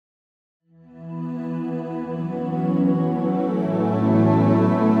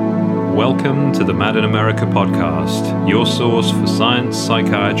Welcome to the Mad in America podcast, your source for science,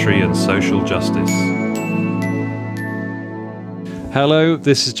 psychiatry, and social justice. Hello,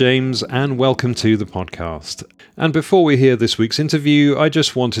 this is James, and welcome to the podcast. And before we hear this week's interview, I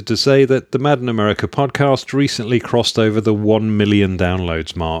just wanted to say that the Mad in America podcast recently crossed over the 1 million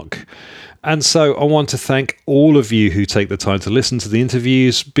downloads mark. And so I want to thank all of you who take the time to listen to the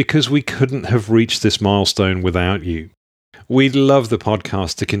interviews, because we couldn't have reached this milestone without you. We'd love the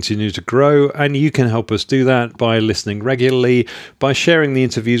podcast to continue to grow, and you can help us do that by listening regularly, by sharing the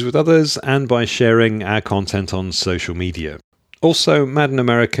interviews with others, and by sharing our content on social media. Also, Mad in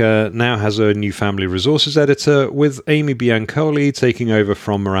America now has a new family resources editor, with Amy Biancoli taking over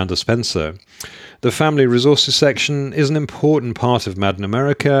from Miranda Spencer. The family resources section is an important part of Mad in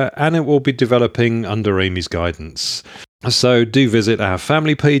America, and it will be developing under Amy's guidance. So do visit our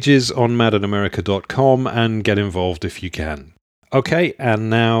family pages on madinamerica.com and get involved if you can. Okay, and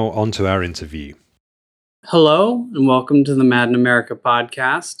now on to our interview. Hello, and welcome to the Mad in America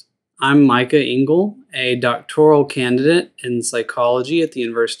podcast. I'm Micah Engel, a doctoral candidate in psychology at the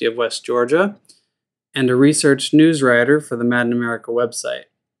University of West Georgia, and a research news writer for the Mad in America website.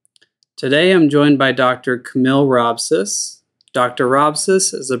 Today I'm joined by Dr. Camille Robcis. Dr.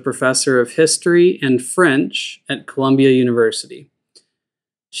 Robcis is a professor of history and French at Columbia University.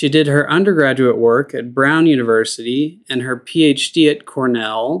 She did her undergraduate work at Brown University and her PhD at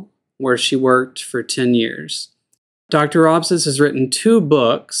Cornell, where she worked for 10 years. Dr. Robcis has written 2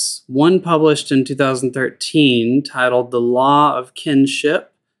 books, one published in 2013 titled The Law of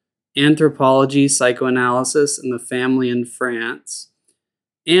Kinship, Anthropology, Psychoanalysis, and the Family in France,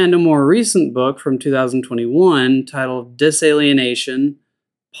 and a more recent book from 2021 titled Disalienation,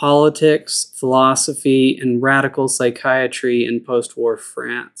 Politics, Philosophy, and Radical Psychiatry in Postwar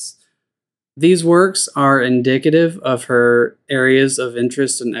France. These works are indicative of her areas of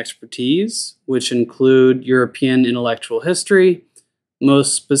interest and expertise, which include European intellectual history,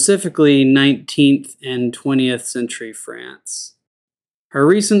 most specifically 19th and 20th century France. Her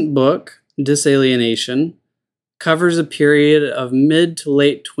recent book, Disalienation, covers a period of mid to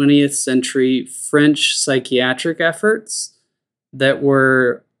late 20th century French psychiatric efforts that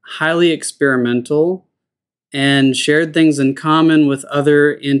were highly experimental and shared things in common with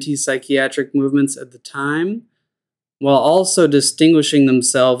other anti-psychiatric movements at the time, while also distinguishing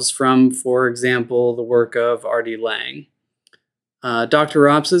themselves from, for example, the work of R.D. Laing. Dr.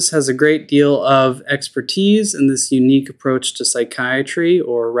 Robcis has a great deal of expertise in this unique approach to psychiatry,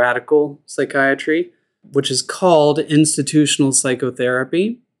 or radical psychiatry, which is called institutional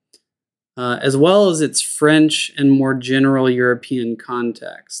psychotherapy, as well as its French and more general European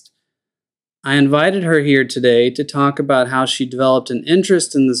context. I invited her here today to talk about how she developed an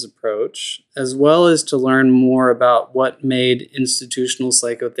interest in this approach, as well as to learn more about what made institutional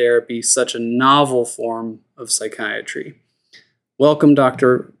psychotherapy such a novel form of psychiatry. Welcome,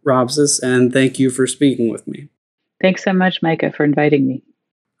 Dr. Robcis, and thank you for speaking with me. Thanks so much, Micah, for inviting me.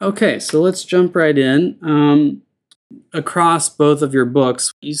 Okay, so let's jump right in. Across both of your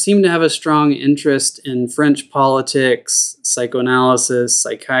books, you seem to have a strong interest in French politics, psychoanalysis,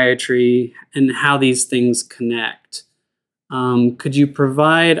 psychiatry, and how these things connect. Could you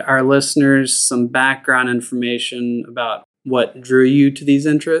provide our listeners some background information about what drew you to these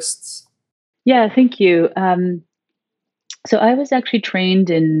interests? Yeah, thank you. So I was actually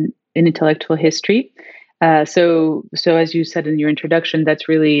trained in intellectual history. So as you said in your introduction, that's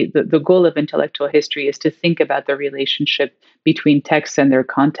really the goal of intellectual history, is to think about the relationship between texts and their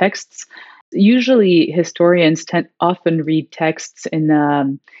contexts. Usually historians often read texts in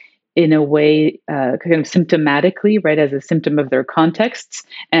a way kind of symptomatically, right, as a symptom of their contexts.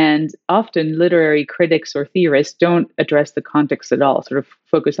 And often literary critics or theorists don't address the context at all, sort of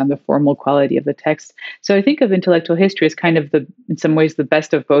focus on the formal quality of the text. So I think of intellectual history as kind of in some ways, the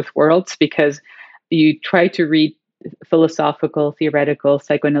best of both worlds, because you try to read philosophical, theoretical,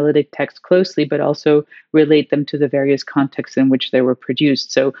 psychoanalytic texts closely, but also relate them to the various contexts in which they were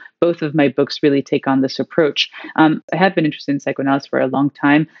produced. So both of my books really take on this approach. I have been interested in psychoanalysis for a long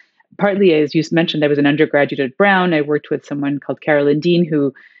time. Partly, as you mentioned, I was an undergraduate at Brown. I worked with someone called Carolyn Dean,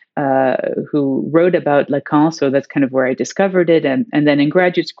 who wrote about Lacan. So that's kind of where I discovered it. And then in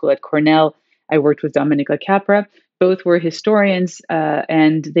graduate school at Cornell, I worked with Dominic Lacapra. Both were historians,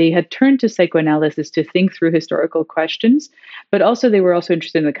 and they had turned to psychoanalysis to think through historical questions, but also they were also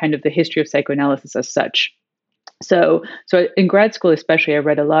interested in the kind of the history of psychoanalysis as such. So in grad school, especially, I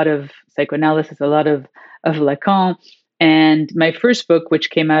read a lot of psychoanalysis, a lot of Lacan. And my first book, which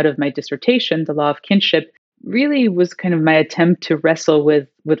came out of my dissertation, The Law of Kinship, really was kind of my attempt to wrestle with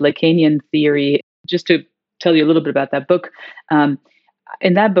Lacanian theory. Just to tell you a little bit about that book,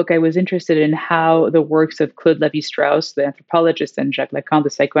 in that book, I was interested in how the works of Claude Lévi-Strauss, the anthropologist, and Jacques Lacan, the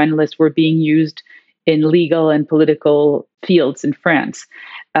psychoanalyst, were being used in legal and political fields in France.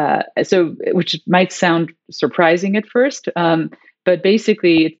 Which might sound surprising at first, but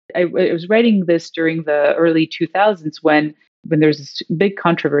basically, I was writing this during the early 2000s when there's this big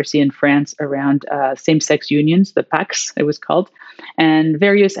controversy in France around same-sex unions, the PACS, it was called, and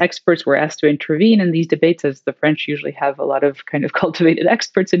various experts were asked to intervene in these debates, as the French usually have a lot of kind of cultivated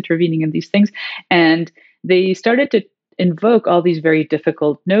experts intervening in these things, and they started to invoke all these very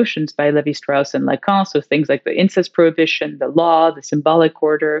difficult notions by Lévi-Strauss and Lacan, so things like the incest prohibition, the law, the symbolic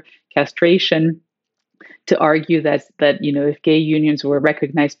order, castration, to argue that if gay unions were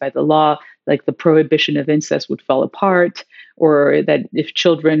recognized by the law, like the prohibition of incest would fall apart, or that if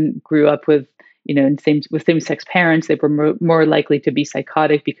children grew up with same-sex parents, they were more likely to be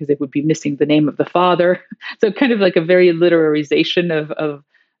psychotic because they would be missing the name of the father. So kind of like a very literarization of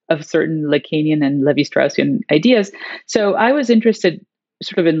certain Lacanian and Lévi-Straussian ideas. So I was interested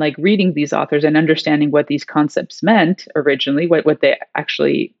sort of in like reading these authors and understanding what these concepts meant originally, what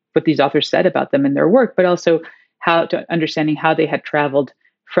these authors said about them in their work, but also understanding how they had traveled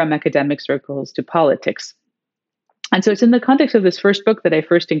from academic circles to politics. And so it's in the context of this first book that I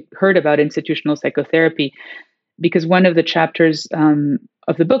first heard about institutional psychotherapy, because one of the chapters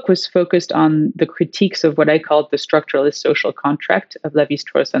of the book was focused on the critiques of what I called the structuralist social contract of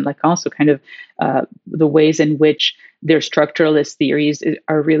Lévi-Strauss and Lacan, so kind of the ways in which their structuralist theories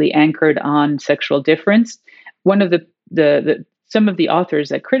are really anchored on sexual difference. One of some of the authors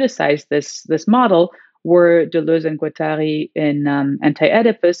that criticized this model were Deleuze and Guattari in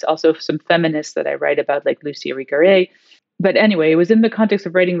Anti-Oedipus, also some feminists that I write about, like Lucie Irigaray. But anyway, it was in the context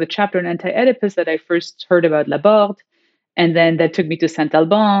of writing the chapter on Anti-Oedipus that I first heard about Laborde, and then that took me to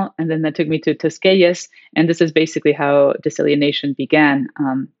Saint-Alban, and then that took me to Tosquelles, and this is basically how Dissalienation began.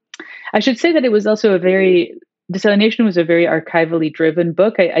 I should say that it was also Dissalienation was a very archivally driven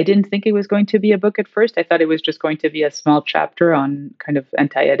book. I didn't think it was going to be a book at first. I thought it was just going to be a small chapter on kind of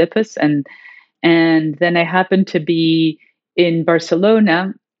Anti-Oedipus, and then I happened to be in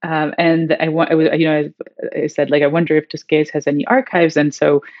Barcelona, and I said, like, I wonder if Tosquelles has any archives, and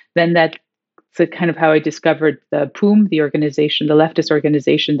so then that's kind of how I discovered the POUM, the organization, the leftist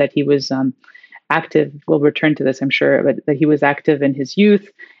organization that he was active. We'll return to this, I'm sure, but that he was active in his youth.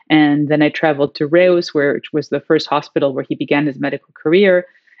 And then I traveled to Reus, which was the first hospital where he began his medical career.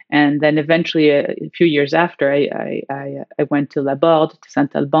 And then eventually, a few years after, I went to Laborde, to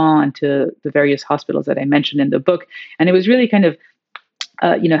Saint-Alban, and to the various hospitals that I mentioned in the book. And it was really kind of,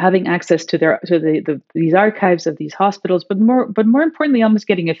 having access to these archives of these hospitals, but more importantly, almost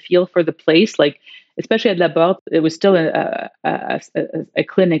getting a feel for the place. Like, especially at Laborde, it was still a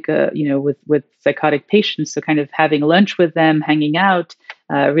clinic, with psychotic patients. So, kind of having lunch with them, hanging out,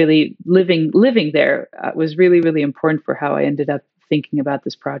 really living there was really, really important for how I ended up thinking about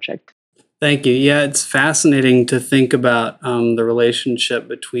this project. Thank you. Yeah, it's fascinating to think about the relationship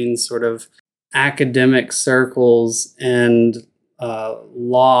between sort of academic circles and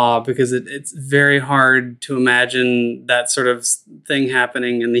law, because it's very hard to imagine that sort of thing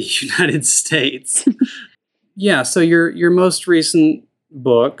happening in the United States. Yeah, so your most recent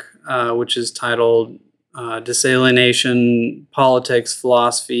book, which is titled Dissalienation, Politics,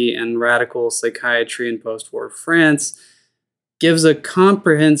 Philosophy, and Radical Psychiatry in Postwar France, gives a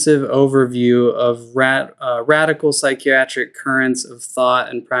comprehensive overview of radical psychiatric currents of thought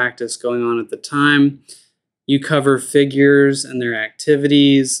and practice going on at the time. You cover figures and their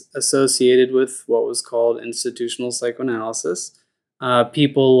activities associated with what was called institutional psychoanalysis.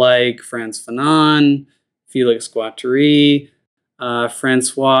 People like Frantz Fanon, Félix Guattari,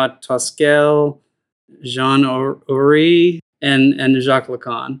 François Tosquelles, Jean Horry, and Jacques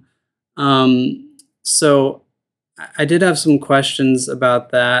Lacan. So I did have some questions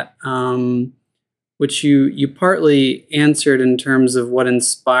about that, which you partly answered in terms of what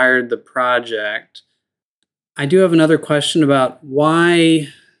inspired the project. I do have another question about why,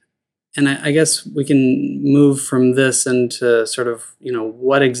 and I guess we can move from this into sort of,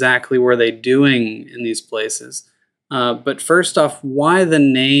 what exactly were they doing in these places? But first off, why the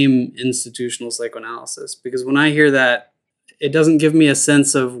name institutional psychoanalysis? Because when I hear that, it doesn't give me a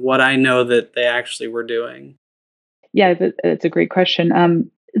sense of what I know that they actually were doing. Yeah, that's a great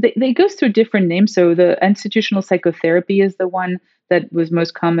question. They go through different names. So the institutional psychotherapy is the one that was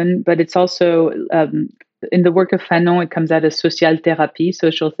most common, but it's also in the work of Fanon, it comes out as socialthérapie,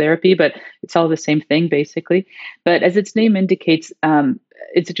 social therapy, but it's all the same thing, basically. But as its name indicates,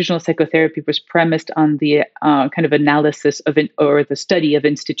 institutional psychotherapy was premised on the kind of analysis or the study of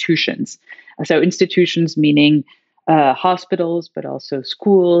institutions. So institutions meaning hospitals, but also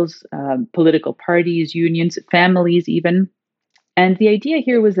schools, political parties, unions, families, even. And the idea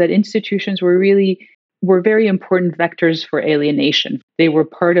here was that institutions were very important vectors for alienation. They were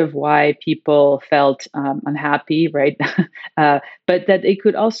part of why people felt unhappy, right? But that they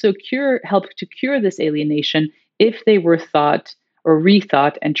could also help to cure this alienation if they were thought or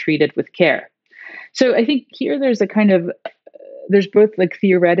rethought and treated with care. So I think here there's both like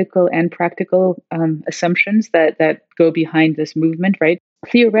theoretical and practical assumptions that go behind this movement, right?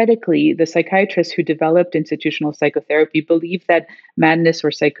 Theoretically, the psychiatrists who developed institutional psychotherapy believed that madness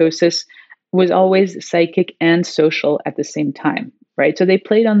or psychosis was always psychic and social at the same time, right? So they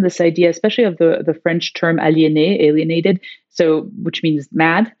played on this idea, especially of the French term aliéné, alienated, so which means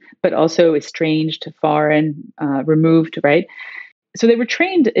mad, but also estranged, foreign, removed, right? So they were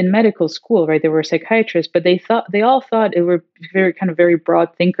trained in medical school, right? They were psychiatrists, but they all thought it were very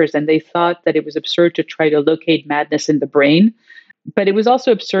broad thinkers, and they thought that it was absurd to try to locate madness in the brain. But it was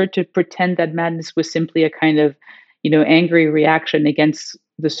also absurd to pretend that madness was simply a kind of, angry reaction against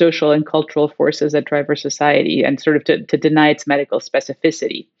the social and cultural forces that drive our society, and sort of to deny its medical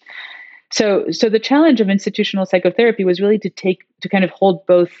specificity. So the challenge of institutional psychotherapy was really to kind of hold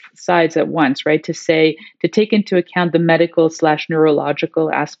both sides at once, right? To take into account the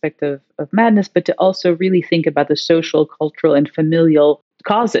medical/neurological aspect of madness, but to also really think about the social, cultural, and familial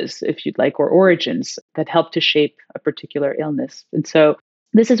causes, if you'd like, or origins that help to shape a particular illness. And so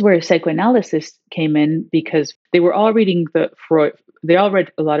this is where psychoanalysis came in, because they were all reading they all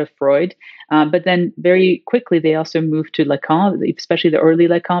read a lot of Freud, but then very quickly they also moved to Lacan, especially the early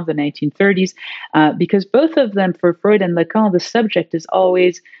Lacan of the 1930s, because both of them, for Freud and Lacan, the subject is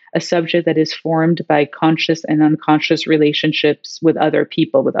always a subject that is formed by conscious and unconscious relationships with other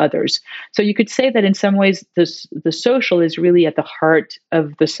people, with others. So you could say that in some ways the social is really at the heart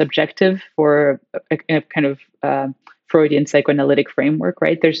of the subjective for a kind of Freudian psychoanalytic framework,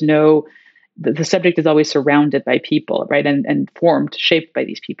 right? The subject is always surrounded by people, right? And formed, shaped by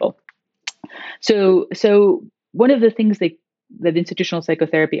these people. So one of the things that institutional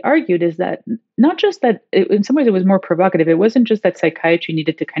psychotherapy argued is that not just that, in some ways it was more provocative. It wasn't just that psychiatry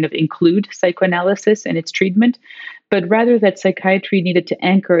needed to kind of include psychoanalysis in its treatment, but rather that psychiatry needed to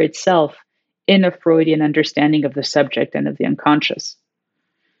anchor itself in a Freudian understanding of the subject and of the unconscious.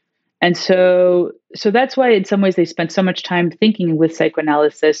 And so that's why in some ways they spent so much time thinking with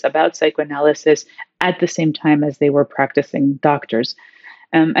psychoanalysis about psychoanalysis at the same time as they were practicing doctors.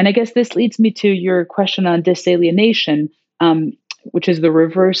 And I guess this leads me to your question on disalienation, which is the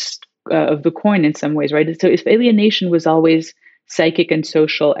reverse of the coin in some ways, right? So if alienation was always psychic and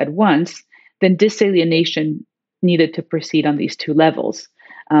social at once, then disalienation needed to proceed on these two levels.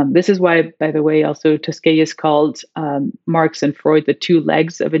 This is why, by the way, also Tosquelles called Marx and Freud the two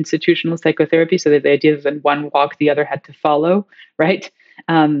legs of institutional psychotherapy, so that the idea is that one walked, the other had to follow, right?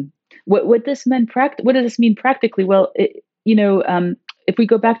 What does this mean practically? Well, if we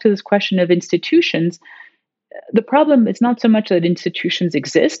go back to this question of institutions, the problem is not so much that institutions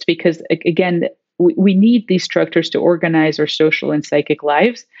exist, because, again, we need these structures to organize our social and psychic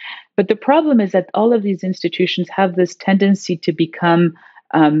lives. But the problem is that all of these institutions have this tendency to become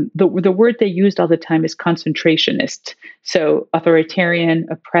the word they used all the time is concentrationist. So authoritarian,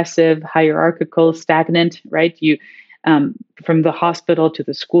 oppressive, hierarchical, stagnant, right? From the hospital to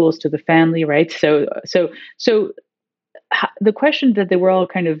the schools to the family, right? So the question that they were all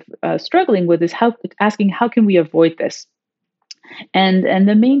kind of struggling with is asking how can we avoid this? And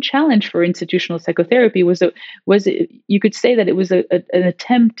the main challenge for institutional psychotherapy was you could say that it was an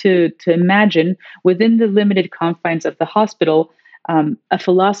attempt to imagine within the limited confines of the hospital a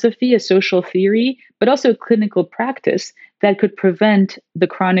philosophy, a social theory, but also a clinical practice that could prevent the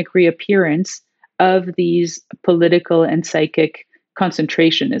chronic reappearance of these political and psychic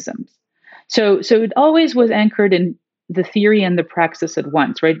concentrationisms. So it always was anchored in the theory and the praxis at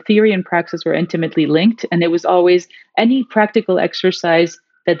once, right? Theory and praxis were intimately linked, and it was always any practical exercise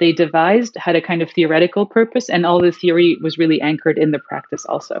that they devised had a kind of theoretical purpose, and all the theory was really anchored in the practice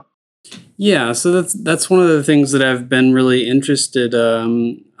also. Yeah, so that's one of the things that I've been really interested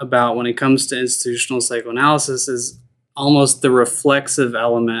about when it comes to institutional psychoanalysis is almost the reflexive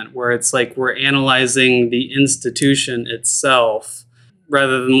element, where it's like we're analyzing the institution itself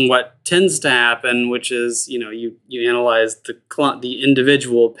rather than what tends to happen, which is, you analyze the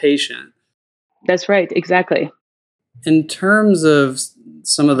individual patient. That's right, exactly. In terms of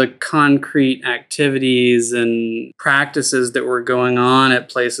some of the concrete activities and practices that were going on at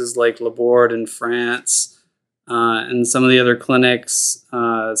places like Laborde in France, and some of the other clinics,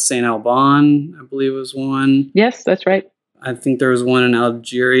 Saint Alban, I believe was one. Yes, that's right. I think there was one in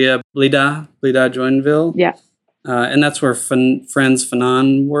Algeria, Blida Joinville. Yeah. And that's where Franz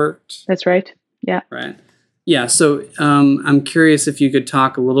Fanon worked. That's right. Yeah. Right. Yeah. So I'm curious if you could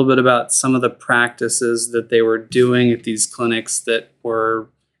talk a little bit about some of the practices that they were doing at these clinics that were,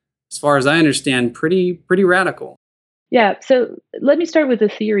 as far as I understand, pretty radical. Yeah. So let me start with the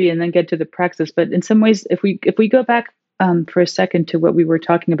theory and then get to the praxis. But in some ways, if we go back for a second to what we were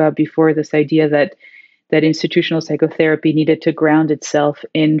talking about before, this idea that institutional psychotherapy needed to ground itself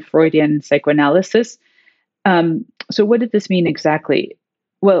in Freudian psychoanalysis. So what did this mean exactly?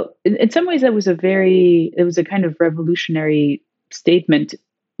 Well, in some ways, it was a kind of revolutionary statement,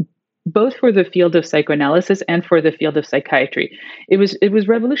 both for the field of psychoanalysis and for the field of psychiatry. It was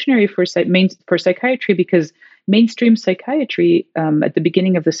revolutionary for psychiatry because mainstream psychiatry at the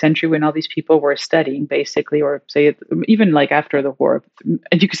beginning of the century, when all these people were studying, basically, or say even like after the war,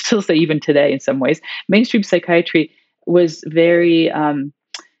 and you could still say even today in some ways, mainstream psychiatry was very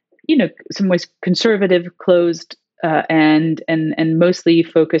some ways conservative, closed, and mostly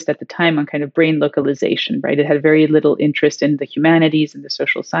focused at the time on kind of brain localization, right? It had very little interest in the humanities and the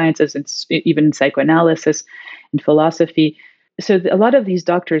social sciences, and even psychoanalysis and philosophy. So a lot of these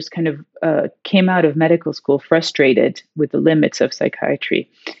doctors kind of came out of medical school frustrated with the limits of psychiatry.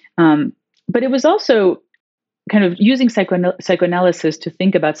 But it was also kind of using psychoanalysis to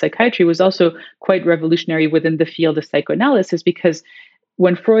think about psychiatry was also quite revolutionary within the field of psychoanalysis, because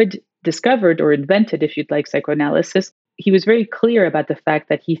when Freud discovered or invented, if you'd like, psychoanalysis, he was very clear about the fact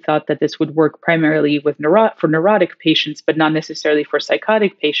that he thought that this would work primarily with for neurotic patients, but not necessarily for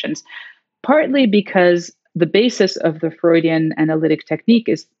psychotic patients, partly because the basis of the Freudian analytic technique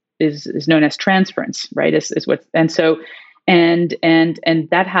is known as transference, right? And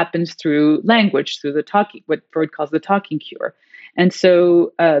that happens through language, through the talking, what Freud calls the talking cure. And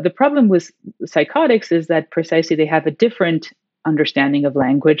so the problem with psychotics is that precisely they have a different understanding of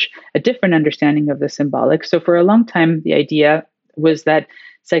language, a different understanding of the symbolic. So for a long time, the idea was that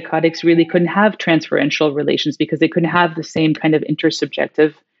psychotics really couldn't have transferential relations because they couldn't have the same kind of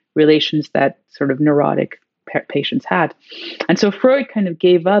intersubjective relations that sort of neurotic patients had. And so Freud kind of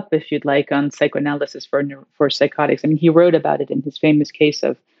gave up, if you'd like, on psychoanalysis for psychotics. I mean, he wrote about it in his famous case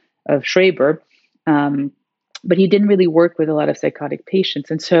of Schreber, but he didn't really work with a lot of psychotic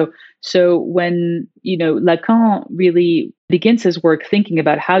patients. And so when Lacan really begins his work thinking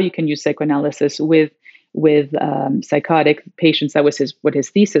about how you can use psychoanalysis with psychotic patients, that was what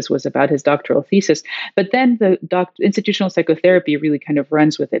his thesis was about, his doctoral thesis. But then the institutional psychotherapy really kind of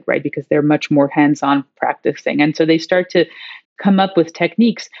runs with it, right? Because they're much more hands-on practicing, and so they start to come up with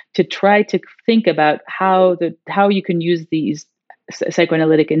techniques to try to think about how you can use these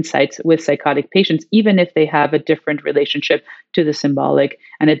psychoanalytic insights with psychotic patients, even if they have a different relationship to the symbolic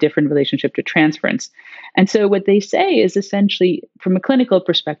and a different relationship to transference. And so what they say is essentially, from a clinical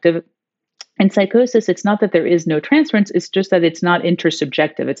perspective, in psychosis, it's not that there is no transference, it's just that it's not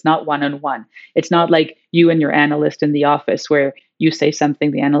intersubjective, it's not one-on-one. It's not like you and your analyst in the office where you say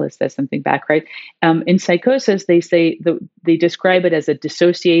something, the analyst says something back, right? In psychosis, they describe it as a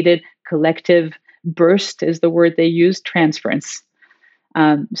dissociated, collective burst is the word they use, transference.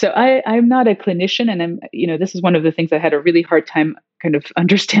 So I'm not a clinician, and this is one of the things I had a really hard time kind of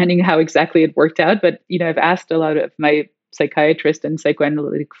understanding how exactly it worked out. But, I've asked a lot of my psychiatrist and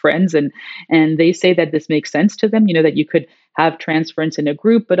psychoanalytic friends, and they say that this makes sense to them, that you could have transference in a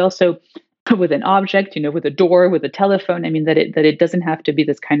group, but also with an object, with a door, with a telephone. I mean, that it doesn't have to be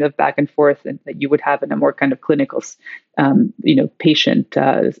this kind of back and forth that you would have in a more kind of clinical, patient,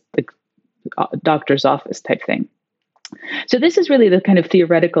 doctor's office type thing. So this is really the kind of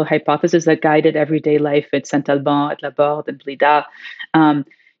theoretical hypothesis that guided everyday life at Saint-Alban, at Laborde, and Blida.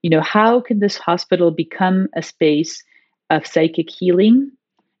 How can this hospital become a space of psychic healing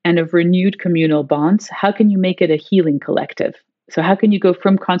and of renewed communal bonds? How can you make it a healing collective? So how can you go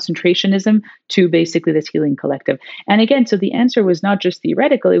from concentrationism to basically this healing collective? And again, so the answer was not just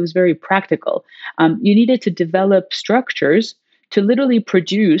theoretical, it was very practical. You needed to develop structures to literally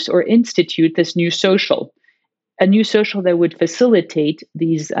produce or institute this new social, a new social that would facilitate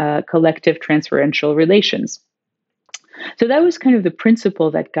these collective transferential relations. So that was kind of the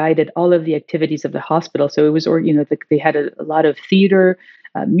principle that guided all of the activities of the hospital. So it was, they had a lot of theater,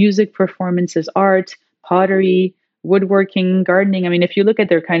 music performances, art, pottery, woodworking, gardening. I mean, if you look at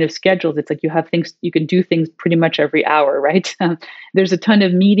their kind of schedules, it's like you can do things pretty much every hour, right? There's a ton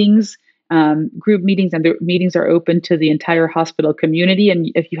of meetings, group meetings, and the meetings are open to the entire hospital community.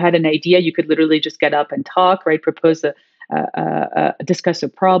 And if you had an idea, you could literally just get up and talk, right? Discuss a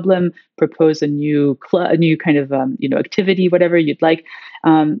problem, propose a new kind of activity, whatever you'd like.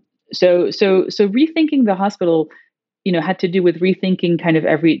 So rethinking the hospital had to do with rethinking kind of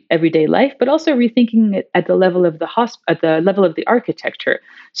everyday life, but also rethinking it at the level of at the level of the architecture.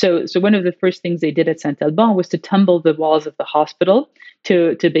 So one of the first things they did at Saint Alban was to tumble the walls of the hospital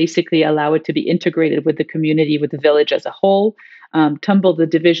to basically allow it to be integrated with the community, with the village as a whole. Tumble the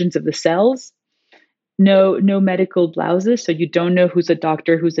divisions of the cells. No medical blouses, so you don't know who's a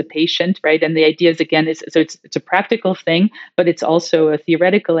doctor, who's a patient, right? And the idea is, again, it's a practical thing, but it's also a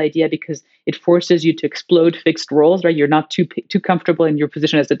theoretical idea because it forces you to explode fixed roles, right? You're not too comfortable in your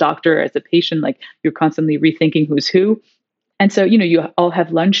position as a doctor or as a patient, like you're constantly rethinking who's who. And so, you all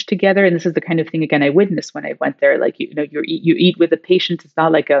have lunch together, and this is the kind of thing, again, I witnessed when I went there. Like, you eat with the patient. It's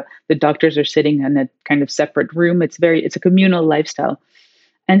not like the doctors are sitting in a kind of separate room. It's a communal lifestyle,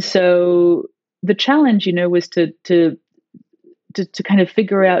 and so the challenge, was to kind of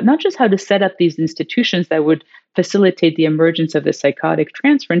figure out not just how to set up these institutions that would facilitate the emergence of the psychotic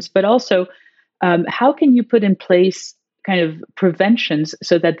transference, but also how can you put in place kind of preventions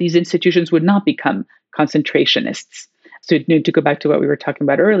so that these institutions would not become concentrationists. So to go back to what we were talking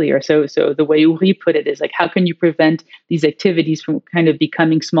about earlier, so the way Uri put it is like, how can you prevent these activities from kind of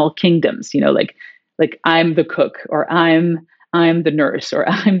becoming small kingdoms? Like I'm the cook, or I'm the nurse, or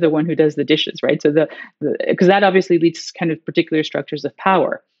I'm the one who does the dishes, right? So because that obviously leads to kind of particular structures of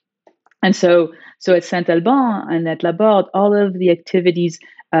power. And so at Saint Alban and at Laborde, all of the activities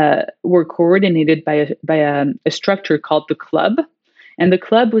were coordinated by a structure called the club. And the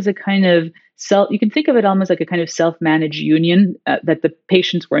club was a kind of you can think of it almost like a kind of self-managed union that the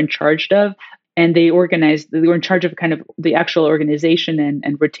patients were in charge of. And they were in charge of kind of the actual organization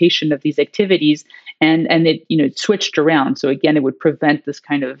and rotation of these activities. And it switched around. So again, it would prevent this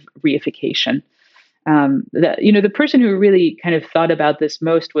kind of reification. The person who really kind of thought about this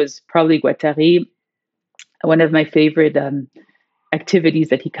most was probably Guattari. One of my favorite activities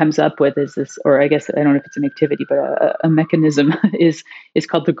that he comes up with is this, or I guess I don't know if it's an activity, but a mechanism is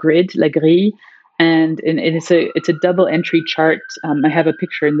called the grid, la grille. And it's a double entry chart. I have a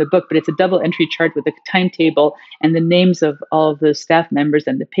picture in the book, but it's a double entry chart with a timetable and the names of all the staff members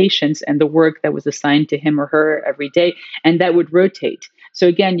and the patients and the work that was assigned to him or her every day. And that would rotate. So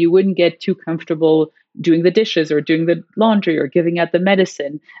again, you wouldn't get too comfortable doing the dishes or doing the laundry or giving out the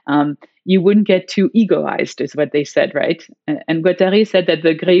medicine. You wouldn't get too egoized, is what they said, right? And Guattari said that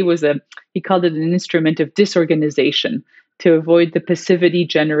the grille he called it an instrument of disorganization to avoid the passivity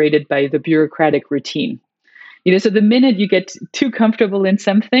generated by the bureaucratic routine. So the minute you get too comfortable in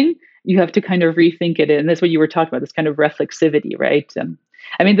something, you have to kind of rethink it. And that's what you were talking about, this kind of reflexivity, right?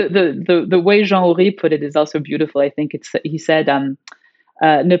 I mean, the way Jean-Henri put it is also beautiful. I think he said,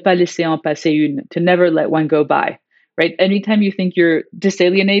 ne pas laisser en passer une, to never let one go by, right? Anytime you think you're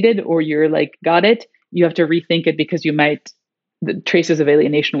disalienated or you're like, got it, you have to rethink it because the traces of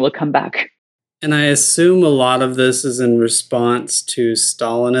alienation will come back. And I assume a lot of this is in response to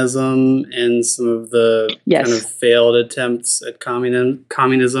Stalinism and some of the Yes. kind of failed attempts at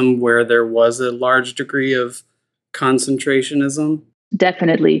communism where there was a large degree of concentrationism.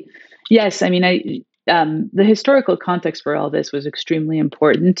 Definitely. Yes. I mean, the historical context for all this was extremely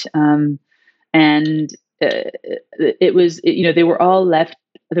important. And it was, they were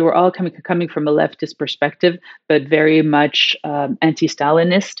all coming from a leftist perspective, but very much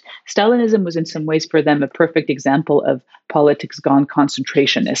anti-Stalinist. Stalinism was in some ways for them a perfect example of politics gone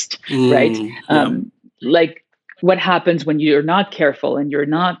concentrationist, right? Yeah. Like what happens when you're not careful and you're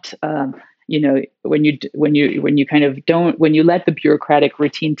not, when you kind of don't, when you let the bureaucratic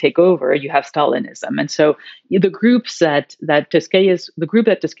routine take over, you have Stalinism. And so the groups that Tosquelles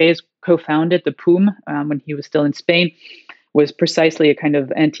co-founded, the POUM, when he was still in Spain, was precisely a kind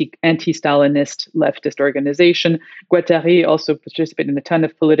of anti-Stalinist leftist organization. Guattari also participated in a ton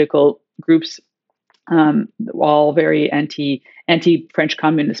of political groups, all very anti-French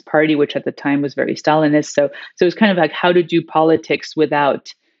Communist Party, which at the time was very Stalinist. So it was kind of like how to do politics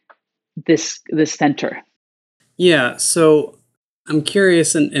without this center. Yeah, so I'm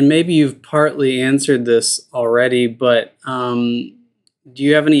curious, and maybe you've partly answered this already, but do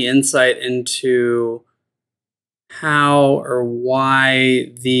you have any insight into how or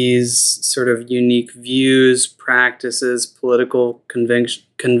why these sort of unique views, practices, political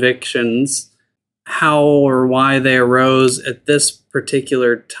convictions, how or why they arose at this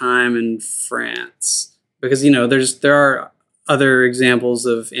particular time in France? Because, there are other examples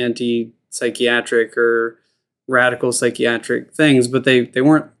of anti-psychiatric or radical psychiatric things, but they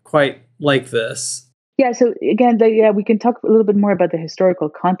weren't quite like this. Yeah, so again, we can talk a little bit more about the historical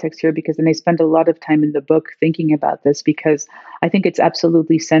context here, because then I spend a lot of time in the book thinking about this, because I think it's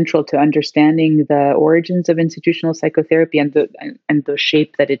absolutely central to understanding the origins of institutional psychotherapy and the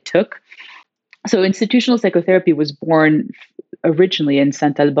shape that it took. So institutional psychotherapy was born originally in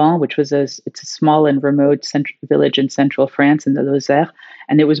Saint-Alban, which was it's a small and remote village in central France in the Lozère,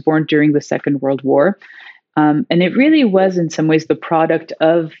 and it was born during the Second World War. And it really was, in some ways, the product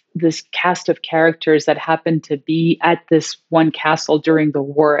of this cast of characters that happened to be at this one castle during the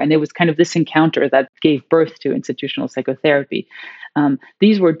war. And it was kind of this encounter that gave birth to institutional psychotherapy.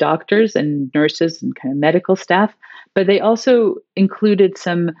 These were doctors and nurses and kind of medical staff, but they also included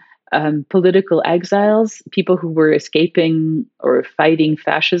some political exiles, people who were escaping or fighting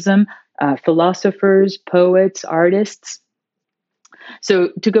fascism, philosophers, poets, artists. So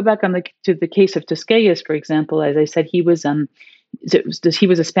to go back to the case of Tosquelles, for example, as I said, he was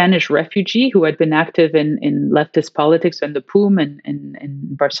a Spanish refugee who had been active in leftist politics in the PUM and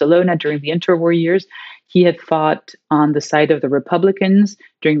in Barcelona during the interwar years. He had fought on the side of the Republicans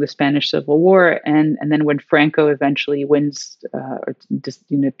during the Spanish Civil War, and then when Franco eventually wins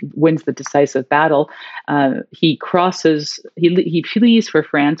the decisive battle, he flees for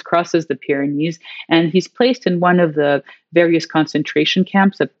France, crosses the Pyrenees, and he's placed in one of the various concentration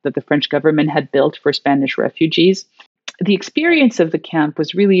camps that the French government had built for Spanish refugees. The experience of the camp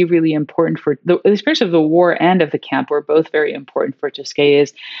was really, really important for the experience of the war and of the camp were both very important for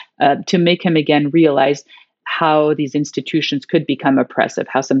Tosquelles to make him again realize how these institutions could become oppressive,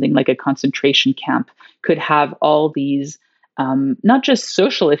 how something like a concentration camp could have all these not just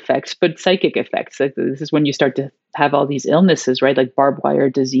social effects, but psychic effects. Like, this is when you start to have all these illnesses, right? Like barbed wire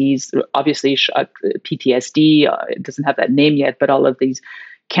disease, obviously PTSD, it doesn't have that name yet, but all of these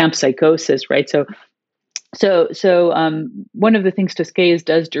camp psychosis, right? So one of the things Tosquelles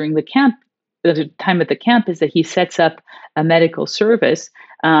does during the time at the camp, is that he sets up a medical service,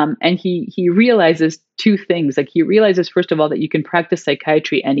 and he realizes two things. Like, he realizes, first of all, that you can practice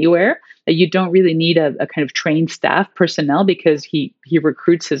psychiatry anywhere, that you don't really need a kind of trained staff personnel, because he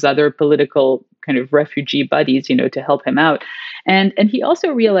recruits his other political kind of refugee buddies, to help him out, and he also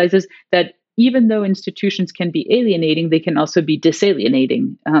realizes that even though institutions can be alienating, they can also be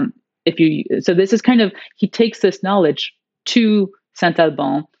disalienating. So this is kind of, he takes this knowledge to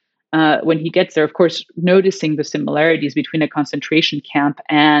Saint-Alban when he gets there, of course, noticing the similarities between a concentration camp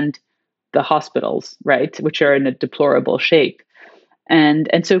and the hospitals, right, which are in a deplorable shape. And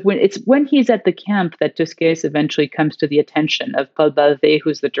so when he's at the camp that Tosquelles eventually comes to the attention of Paul Balvet,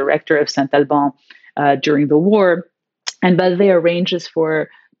 who's the director of Saint-Alban during the war, and Balvet arranges for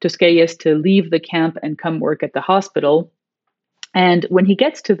Tosquelles to leave the camp and come work at the hospital. And when he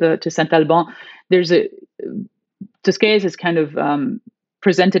gets to Saint-Alban, Tosquelles is kind of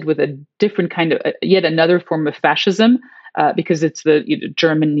presented with a different kind of, yet another form of fascism, because it's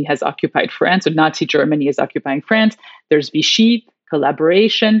Germany has occupied France, or Nazi Germany is occupying France. There's Vichy,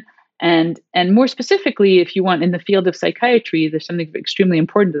 collaboration, and more specifically, if you want, in the field of psychiatry, there's something extremely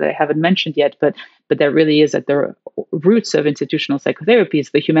important that I haven't mentioned yet, but that really is at the roots of institutional psychotherapy, is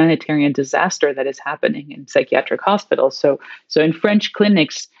the humanitarian disaster that is happening in psychiatric hospitals. So in French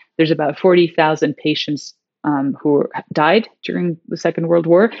clinics, there's about 40,000 patients who died during the Second World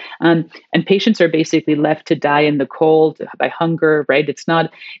War, and patients are basically left to die in the cold by hunger. Right? It's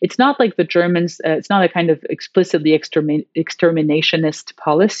not like the Germans. It's not a kind of explicitly exterminationist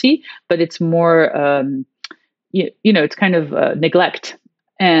policy, but it's more, it's kind of neglect.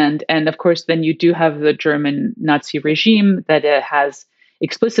 And of course, then you do have the German Nazi regime that has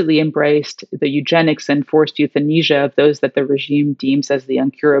explicitly embraced the eugenics and forced euthanasia of those that the regime deems as the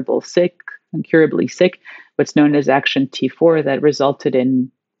incurably sick, what's known as Action T4, that resulted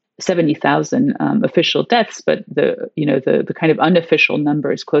in 70,000 official deaths, but the kind of unofficial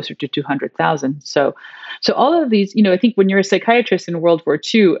number is closer to 200,000. So all of these, I think when you're a psychiatrist in World War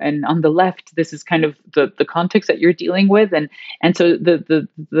II, and on the left, this is kind of the context that you're dealing with, and so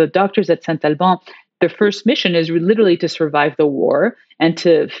the doctors at Saint-Alban, their first mission is literally to survive the war and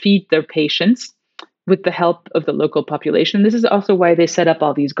to feed their patients with the help of the local population. And this is also why they set up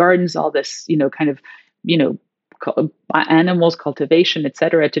all these gardens, all this, animals, cultivation,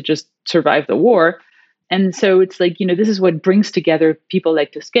 etc., to just survive the war. And so it's like, this is what brings together people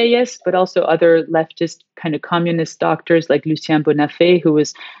like Tosquelles, but also other leftist kind of communist doctors like Lucien Bonafé, who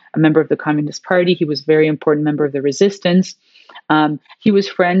was a member of the Communist Party. He was a very important member of the resistance. He was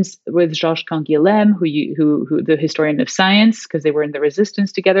friends with Georges Canguilhem, who the historian of science, because they were in the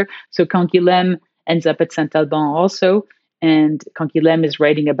resistance together. So Canguilhem ends up at Saint-Alban also. And Canguilhem is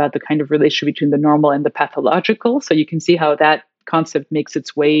writing about the kind of relationship between the normal and the pathological. So you can see how that concept makes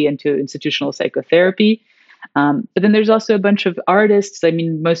its way into institutional psychotherapy. But then there's also a bunch of artists. I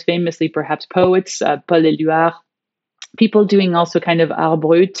mean, most famously, perhaps poets, Paul Éluard, people doing also kind of art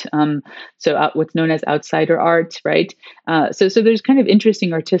brut, what's known as outsider art, right? So there's kind of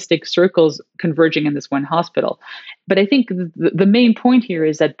interesting artistic circles converging in this one hospital. But I think the main point here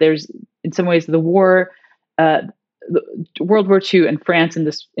is that there's, in some ways, uh, World War II and France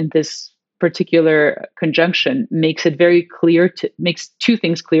in this particular conjunction makes two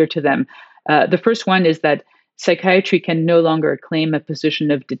things clear to them. The first one is that psychiatry can no longer claim a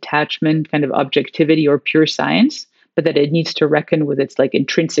position of detachment, kind of objectivity or pure science, but that it needs to reckon with its like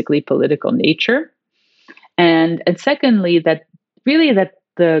intrinsically political nature. And secondly, that really that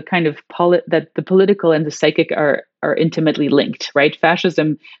the kind of that the political and the psychic are intimately linked, right?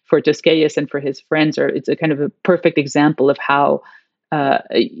 Fascism for Toscaeus and for his friends it's a kind of a perfect example of how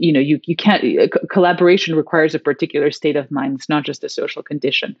you can't collaboration requires a particular state of mind. It's not just a social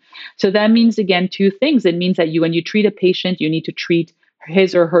condition. So that means, again, two things. It means that when you treat a patient, you need to treat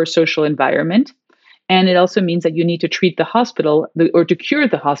his or her social environment. And it also means that you need to treat the hospital or to cure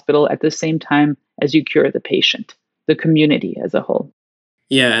the hospital at the same time as you cure the patient, the community as a whole.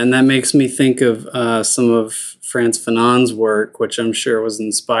 Yeah, and that makes me think of some of Frantz Fanon's work, which I'm sure was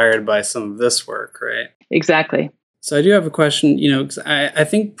inspired by some of this work, right? Exactly. So I do have a question, 'cause I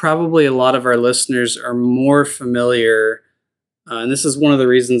think probably a lot of our listeners are more familiar, and this is one of the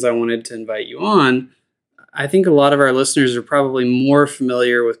reasons I wanted to invite you on. I think a lot of our listeners are probably more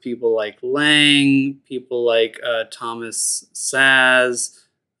familiar with people like Lang, people like Thomas Saz,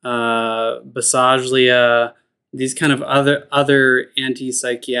 Basaglia, these kind of other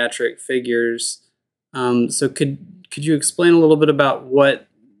anti-psychiatric figures. So could you explain a little bit about what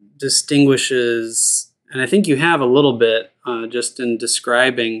distinguishes, and I think you have a little bit just in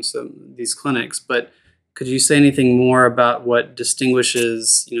describing these clinics, but could you say anything more about what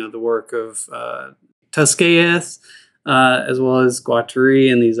distinguishes, the work of Toscaeus, as well as Guattari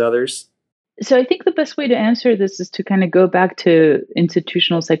and these others? So I think the best way to answer this is to kind of go back to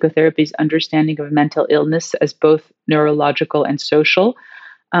institutional psychotherapy's understanding of mental illness as both neurological and social.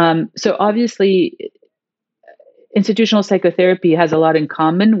 So obviously, institutional psychotherapy has a lot in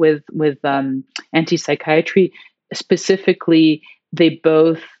common with anti-psychiatry. Specifically, they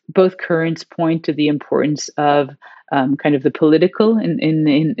both currents point to the importance of kind of the political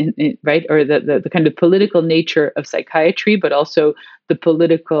right, or the kind of political nature of psychiatry, but also the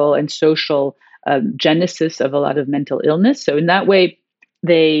political and social genesis of a lot of mental illness. So in that way,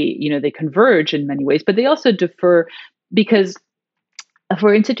 they converge in many ways, but they also differ because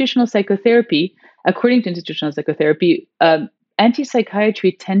for institutional psychotherapy, according to institutional psychotherapy,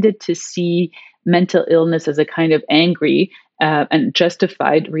 anti-psychiatry tended to see mental illness as a kind of angry and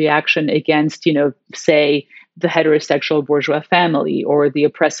justified reaction against, say, the heterosexual bourgeois family or the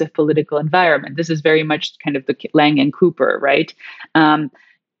oppressive political environment. This is very much kind of the Lang and Cooper, right?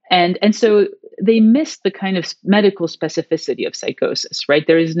 And so they missed the kind of medical specificity of psychosis, right?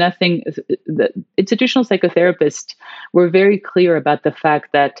 There is nothing, the institutional psychotherapists were very clear about the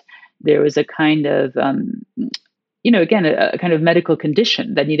fact that there was a kind of, again, a kind of medical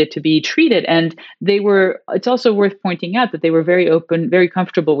condition that needed to be treated. And it's also worth pointing out that they were very open, very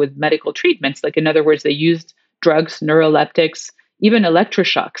comfortable with medical treatments. Like, in other words, they used drugs, neuroleptics, even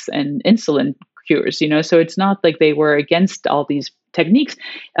electroshocks and insulin cures, so it's not like they were against all these techniques.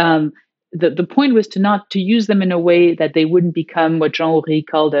 The point was to use them in a way that they wouldn't become what Jean Houry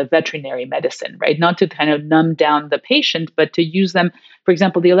called a veterinary medicine, right? Not to kind of numb down the patient, but to use them, for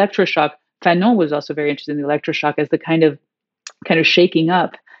example, the electroshock. Fanon was also very interested in the electroshock as the kind of shaking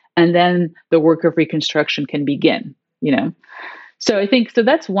up, and then the work of reconstruction can begin, So I think, so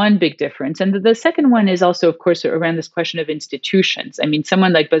that's one big difference. And the second one is also, of course, around this question of institutions. I mean,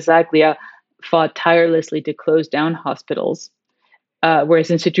 someone like Basaglia fought tirelessly to close down hospitals,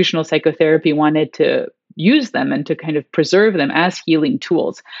 whereas institutional psychotherapy wanted to use them and to kind of preserve them as healing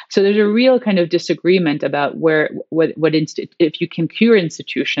tools. So there's a real kind of disagreement about if you can cure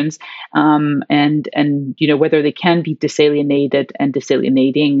institutions, and whether they can be disalienated and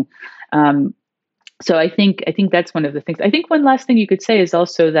disalienating. So I think that's one of the things. I think one last thing you could say is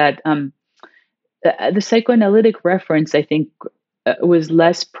also that the psychoanalytic reference, I think, was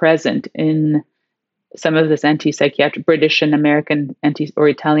less present in some of this anti-psychiatric British and American or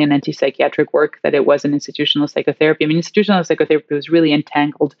Italian anti-psychiatric work that it was in institutional psychotherapy. I mean, institutional psychotherapy was really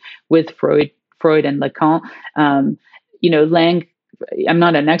entangled with Freud and Lacan. Lang, I'm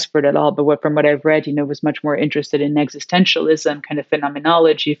not an expert at all, but from what I've read, was much more interested in existentialism, kind of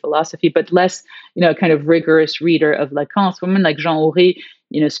phenomenology, philosophy, but less, kind of rigorous reader of Lacan. Someone like Jean Houry,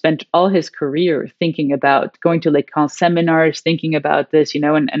 spent all his career thinking about going to Lacan seminars, thinking about this,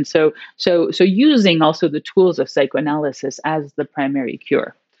 and so using also the tools of psychoanalysis as the primary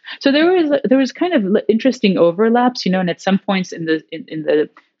cure. So there was kind of interesting overlaps, and at some points in the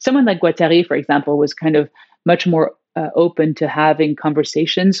someone like Guattari, for example, was kind of much more open to having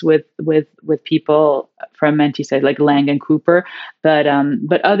conversations with people from anti-psych like Lang and Cooper, but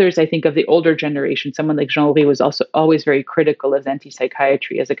others, I think, of the older generation, someone like Jean-Louis was also always very critical of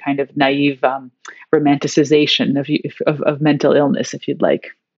anti-psychiatry as a kind of naive romanticization of mental illness, if you'd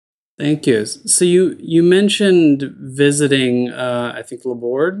like. Thank you. So you mentioned visiting, I think,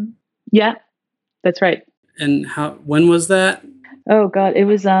 Laborde. Yeah, that's right. And when was that? Oh God, it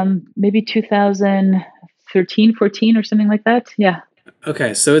was maybe 2013, 14 or something like that. Yeah.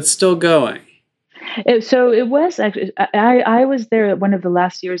 Okay, so it's still going. So it was actually, I was there one of the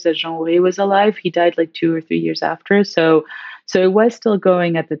last years that Jean-Louis was alive. He died like 2 or 3 years after. So it was still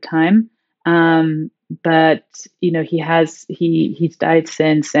going at the time. But he's died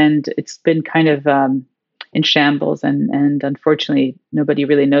since, and it's been kind of in shambles, and unfortunately nobody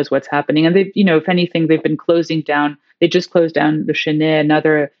really knows what's happening. And they, if anything, they've been closing down. They just closed down Le Chenet,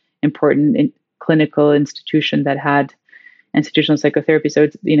 another important clinical institution that had institutional psychotherapy. So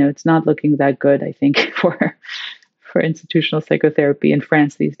it's not looking that good, I think, for institutional psychotherapy in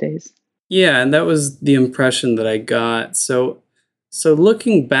France these days. Yeah, and that was the impression that I got. So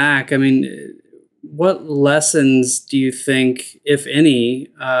looking back, I mean, what lessons do you think, if any,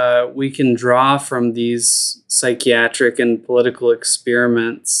 we can draw from these psychiatric and political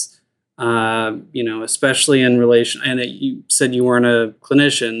experiments? Especially in relation. And you said you weren't a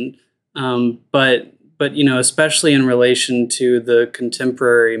clinician, but especially in relation to the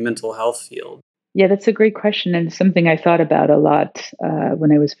contemporary mental health field. Yeah, that's a great question, and something I thought about a lot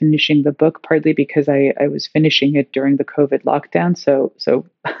when I was finishing the book. Partly because I was finishing it during the COVID lockdown, so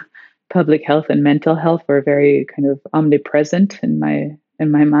public health and mental health were very kind of omnipresent in my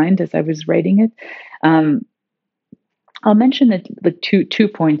mind as I was writing it. I'll mention the two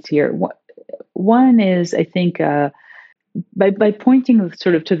points here. One is, I think, by pointing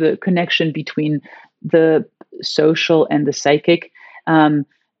sort of to the connection between the social and the psychic, I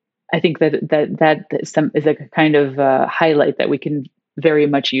think that is a kind of highlight that we can very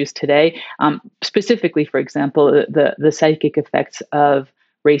much use today. Specifically, for example, the psychic effects of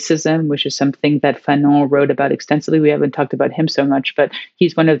racism, which is something that Fanon wrote about extensively. We haven't talked about him so much, but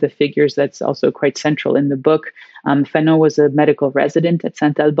he's one of the figures that's also quite central in the book. Fanon was a medical resident at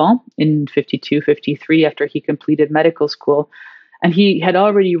Saint-Alban in 52, 53 after he completed medical school. And he had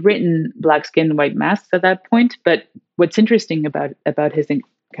already written Black Skin, White Masks at that point. But what's interesting about his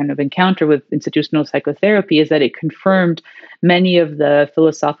kind of encounter with institutional psychotherapy is that it confirmed many of the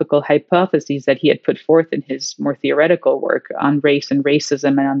philosophical hypotheses that he had put forth in his more theoretical work on race and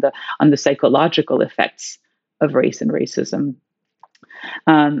racism, and on the psychological effects of race and racism.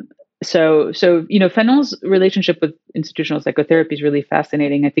 So Fanon's relationship with institutional psychotherapy is really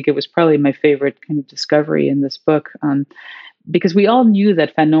fascinating. I think it was probably my favorite kind of discovery in this book, because we all knew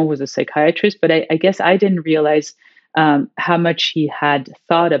that Fanon was a psychiatrist, but I guess I didn't realize how much he had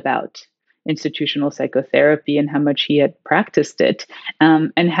thought about institutional psychotherapy and how much he had practiced it,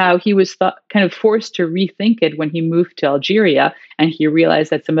 and how he was kind of forced to rethink it when he moved to Algeria, and he realized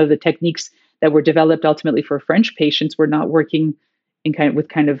that some of the techniques that were developed ultimately for French patients were not working in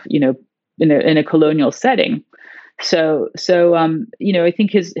a colonial setting. So I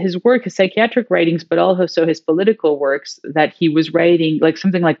think his work, his psychiatric writings, but also his political works that he was writing, like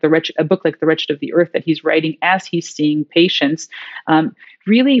something like a book like The Wretched of the Earth that he's writing as he's seeing patients,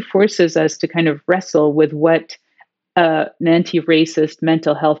 really forces us to kind of wrestle with what an anti-racist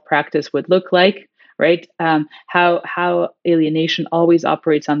mental health practice would look like. Right? How alienation always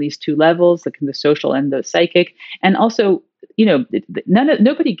operates on these two levels, like in the social and the psychic, and also,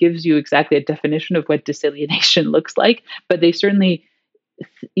 nobody gives you exactly a definition of what disalienation looks like, but they certainly,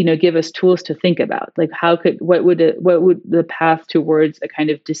 give us tools to think about, like what would the path towards a kind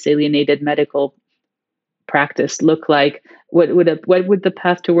of disalienated medical practice look like? What would the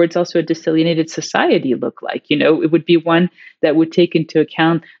path towards also a disalienated society look like? It would be one that would take into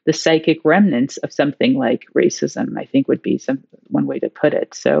account the psychic remnants of something like racism, I think would be one way to put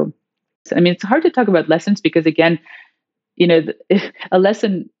it. So I mean, it's hard to talk about lessons because, again, a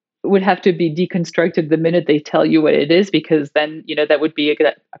lesson would have to be deconstructed the minute they tell you what it is, because then, that would be a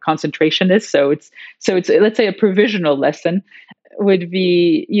concentrationist. So it's let's say a provisional lesson would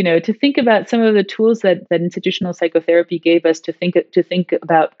be, to think about some of the tools that institutional psychotherapy gave us to think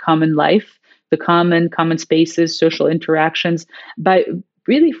about common life, the common spaces, social interactions, by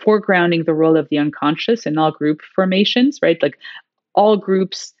really foregrounding the role of the unconscious in all group formations, right? Like all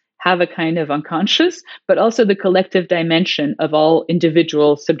groups have a kind of unconscious, but also the collective dimension of all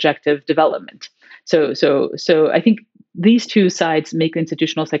individual subjective development. So I think these two sides make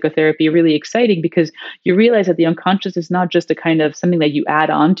institutional psychotherapy really exciting, because you realize that the unconscious is not just a kind of something that you add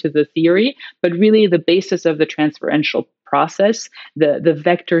on to the theory, but really the basis of the transferential process, the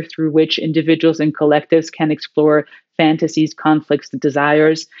vector through which individuals and collectives can explore fantasies, conflicts,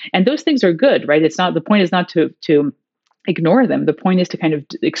 desires. And those things are good, right? It's not, the point is not to ignore them. The point is to kind of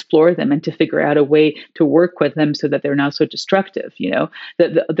explore them and to figure out a way to work with them so that they're not so destructive.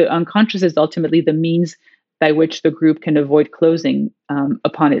 The unconscious is ultimately the means by which the group can avoid closing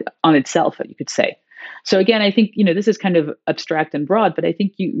upon it on itself, you could say. So again, I think this is kind of abstract and broad, but I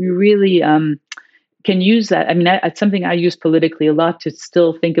think you really can use that. I mean, it's something I use politically a lot to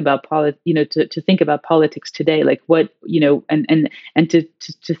still think about to think about politics today, like what and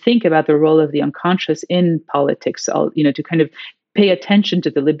to think about the role of the unconscious in politics. To kind of pay attention to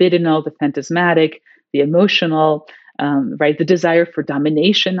the libidinal, the phantasmatic, the emotional. Right, the desire for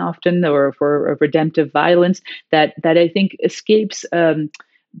domination often, or for redemptive violence, that I think escapes the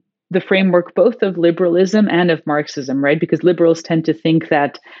framework both of liberalism and of Marxism, right? Because liberals tend to think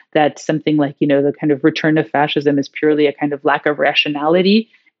that something like the kind of return of fascism is purely a kind of lack of rationality,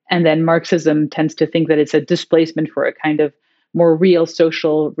 and then Marxism tends to think that it's a displacement for a kind of more real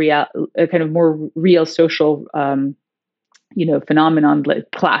social phenomenon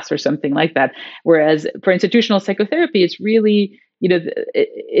like class or something like that. Whereas for institutional psychotherapy, it's really,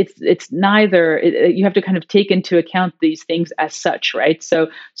 it's neither. You have to kind of take into account these things as such, right? So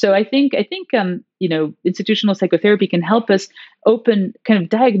I think institutional psychotherapy can help us kind of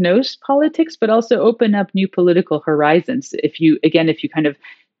diagnose politics, but also open up new political horizons. If you kind of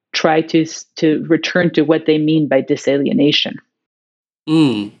try to return to what they mean by disalienation.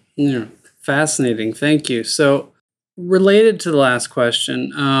 Yeah, fascinating. Thank you. So, related to the last question,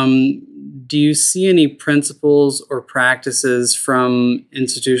 do you see any principles or practices from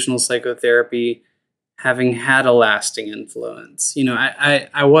institutional psychotherapy having had a lasting influence?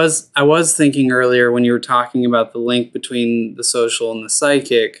 I was thinking earlier when you were talking about the link between the social and the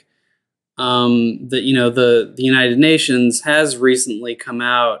psychic, that the United Nations has recently come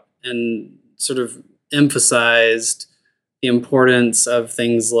out and sort of emphasized the importance of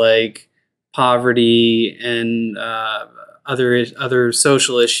things like poverty and other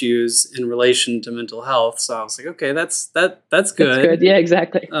social issues in relation to mental health. So I was like, okay, that's good. That's good. Yeah,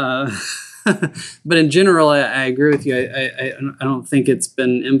 exactly. But in general, I agree with you. I don't think it's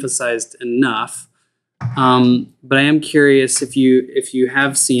been emphasized enough. But I am curious if you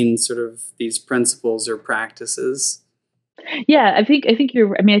have seen sort of these principles or practices. Yeah, I think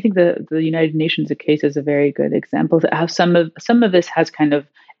you're. I mean, I think the United Nations case is a very good example of how some of this has kind of,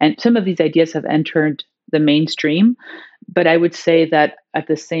 and some of these ideas have entered the mainstream. But I would say that at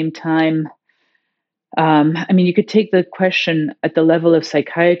the same time, I mean, you could take the question at the level of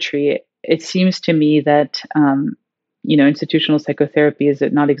psychiatry. It seems to me that institutional psychotherapy is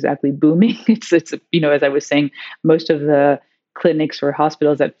not exactly booming. It's as I was saying, most of the clinics or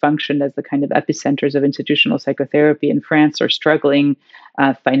hospitals that function as the kind of epicenters of institutional psychotherapy in France are struggling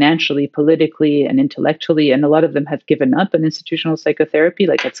financially, politically, and intellectually. And a lot of them have given up on institutional psychotherapy,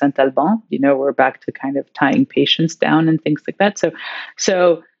 like at Saint-Alban. We're back to kind of tying patients down and things like that.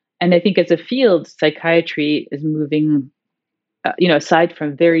 So, and I think as a field, psychiatry is moving. Aside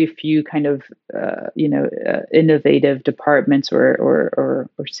from very few kind of innovative departments or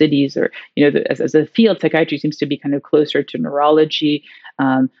cities, or as a field, psychiatry seems to be kind of closer to neurology,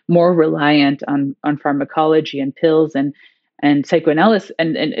 more reliant on pharmacology and pills and psychoanalysis,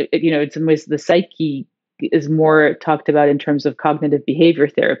 and in some ways the psyche is more talked about in terms of cognitive behavior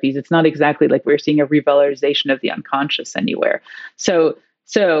therapies. It's not exactly like we're seeing a revalorization of the unconscious anywhere. So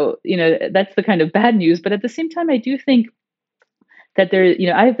that's the kind of bad news. But at the same time, I do think that there,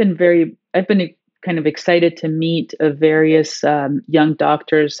 I've been kind of excited to meet various young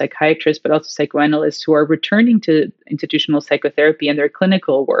doctors, psychiatrists, but also psychoanalysts who are returning to institutional psychotherapy and their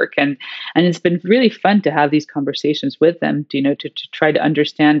clinical work, and it's been really fun to have these conversations with them, to try to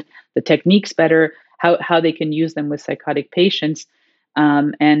understand the techniques better, how they can use them with psychotic patients,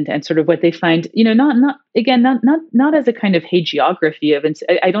 and sort of what they find, not as a kind of hagiography of.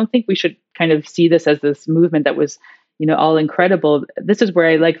 I don't think we should kind of see this as this movement that was all incredible. This is where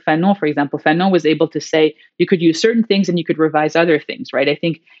I like Fanon, for example. Fanon was able to say you could use certain things and you could revise other things, right? I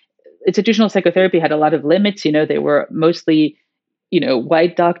think institutional psychotherapy had a lot of limits. They were mostly,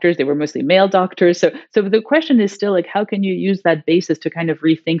 white doctors. They were mostly male doctors. So the question is still like, how can you use that basis to kind of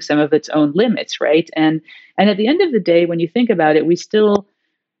rethink some of its own limits, right? And at the end of the day, when you think about it, we still,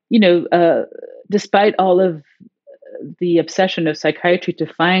 despite all of the obsession of psychiatry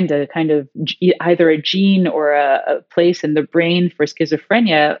to find a kind of either a gene or a place in the brain for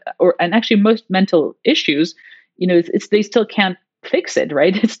schizophrenia, and actually most mental issues, they still can't fix it,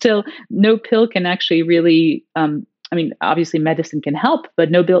 right? It's still, no pill can actually really, obviously medicine can help, but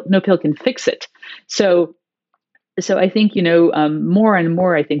no pill can fix it. So I think, more and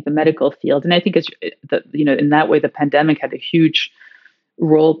more, I think the medical field, and I think in that way, the pandemic played a huge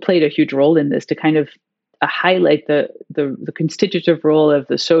role in this, to kind of highlight the constitutive role of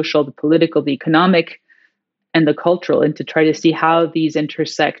the social, the political, the economic, and the cultural, and to try to see how these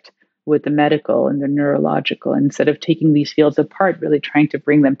intersect with the medical and the neurological, instead of taking these fields apart, really trying to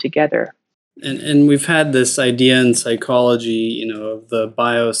bring them together. And we've had this idea in psychology, of the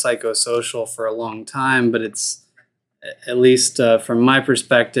biopsychosocial for a long time, but it's, at least from my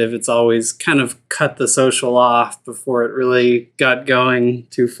perspective, it's always kind of cut the social off before it really got going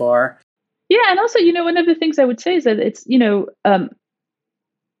too far. Yeah, and also, one of the things I would say is that it's,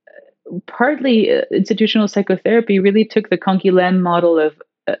 partly institutional psychotherapy really took the Canguilhem model of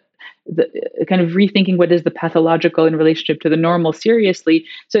the kind of rethinking what is the pathological in relationship to the normal seriously.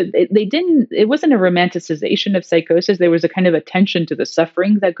 So it wasn't a romanticization of psychosis. There was a kind of attention to the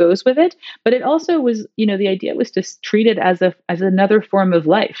suffering that goes with it, but it also was, the idea was to treat it as another form of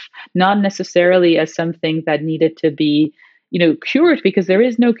life, not necessarily as something that needed to be, cured, because there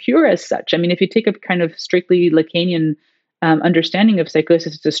is no cure as such. I mean, if you take a kind of strictly Lacanian understanding of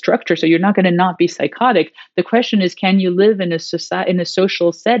psychosis, it's a structure, so you're not going to not be psychotic. The question is, can you live in a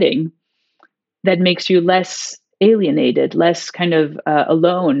social setting that makes you less alienated, less kind of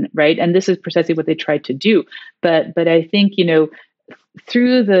alone, right? And this is precisely what they tried to do. But I think,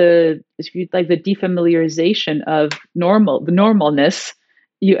 through the defamiliarization of the normalness,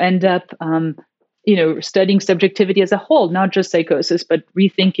 you end up studying subjectivity as a whole, not just psychosis, but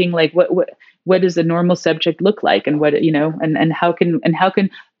rethinking what does a normal subject look like, and what, and how can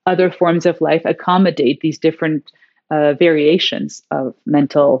other forms of life accommodate these different variations of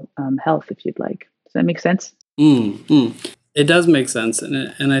mental health, if you'd like. Does that make sense? Mm-hmm. It does make sense,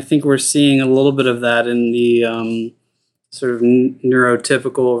 and I think we're seeing a little bit of that in the sort of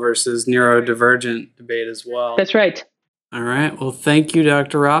neurotypical versus neurodivergent debate as well. That's right. All right. Well, thank you,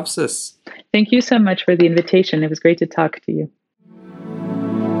 Dr. Robcis. Thank you so much for the invitation. It was great to talk to you.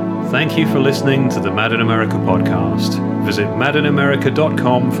 Thank you for listening to the Mad in America podcast. Visit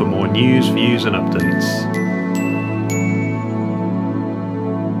madinamerica.com for more news, views, and updates.